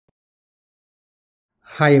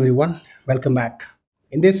Hi everyone, welcome back.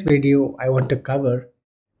 In this video, I want to cover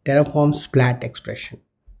Terraform Splat Expression.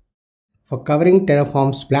 For covering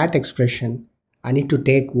Terraform Splat Expression, I need to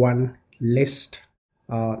take one list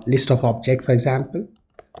of object, for example.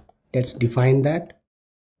 Let's define that.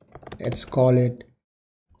 Let's call it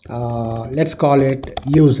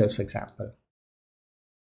users, for example.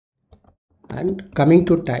 And coming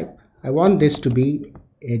to type, I want this to be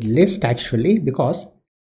a list actually because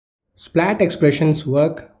Splat expressions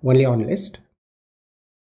work only on list.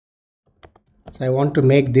 So I want to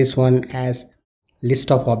make this one as list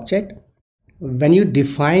of object. When you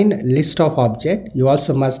define list of object, you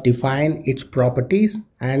also must define its properties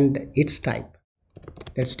and its type.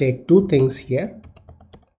 Let's take two things here.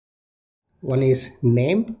 One is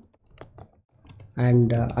name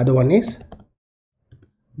and other one is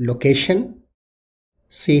location.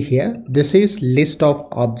 See here, this is list of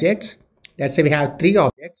objects. Let's say we have three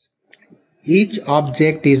objects. Each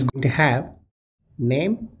object is going to have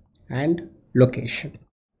name and location.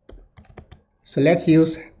 So let's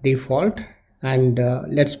use default and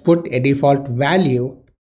let's put a default value.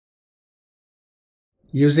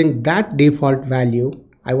 Using that default value,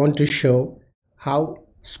 I want to show how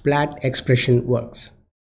Splat expression works.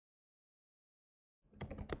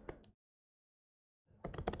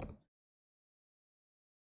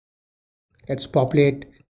 Let's populate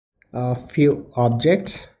a few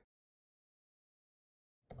objects.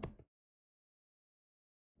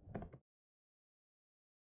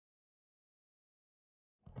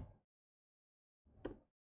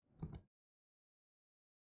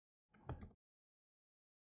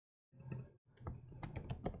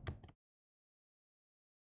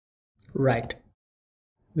 Right,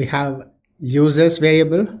 we have users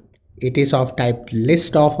variable. It is of type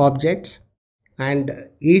list of objects, and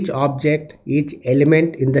each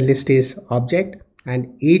element in the list is object,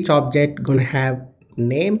 and each object gonna have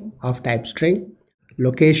name of type string,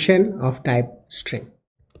 location of type string.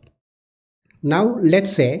 Now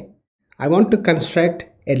let's say I want to construct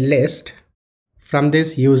a list from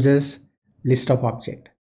this users list of object,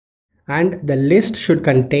 and the list should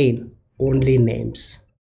contain only names.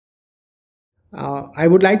 I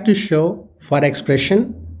would like to show for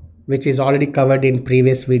expression, which is already covered in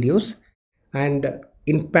previous videos, and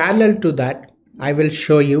in parallel to that I will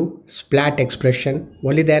show you Splat expression.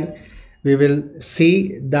 Only then we will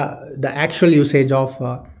see the actual usage of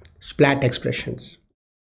Splat expressions.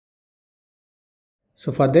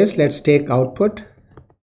 So for this, let's take output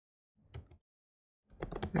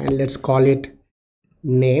and let's call it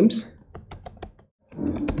names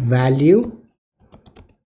value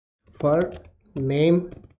for name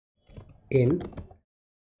in.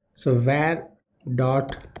 So var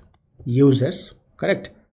dot users,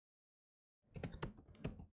 correct?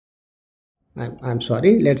 I'm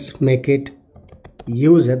sorry, let's make it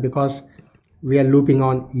user because we are looping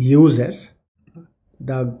on users.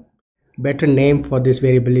 The better name for this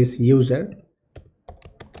variable is user,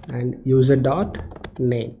 and user dot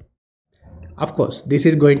name. Of course, this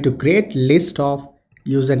is going to create list of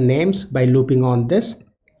user names by looping on this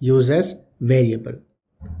users variable.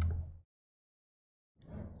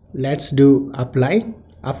 Let's do apply.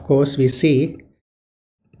 Of course, we see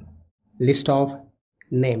list of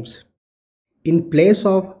names. In place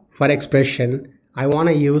of for expression, I want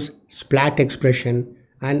to use Splat expression,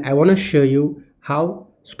 and I want to show you how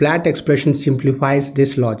Splat expression simplifies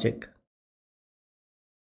this logic.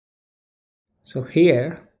 So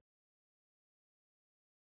here,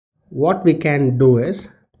 what we can do is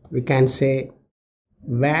we can say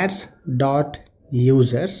vars dot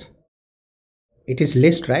users. It is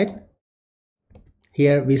list, right?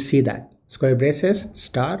 Here we see that square braces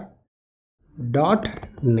star dot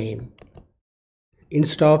name.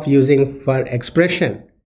 Instead of using for expression,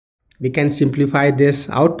 we can simplify this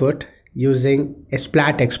output using a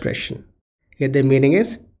Splat expression. Here the meaning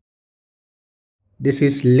is this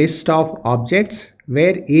is list of objects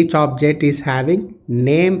where each object is having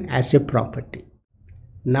name as a property.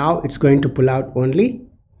 Now it's going to pull out only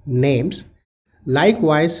names.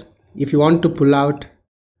 Likewise, if you want to pull out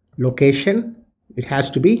location, it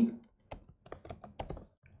has to be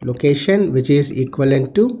location, which is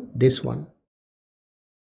equivalent to this one.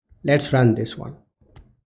 Let's run this one.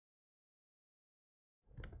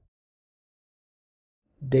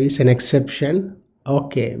 There is an exception.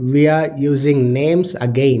 Okay, we are using names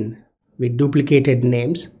again. We duplicated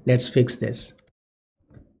names. Let's fix this.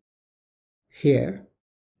 Here,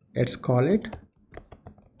 let's call it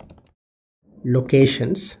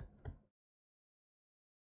locations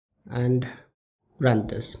and run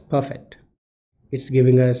this. Perfect. It's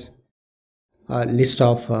giving us a list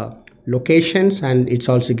of locations, and it's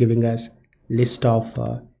also giving us list of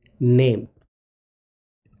name.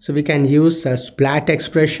 So we can use a splat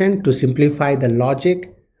expression to simplify the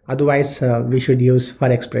logic. Otherwise, we should use for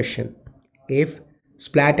expression if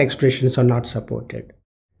splat expressions are not supported.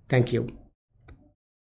 Thank you.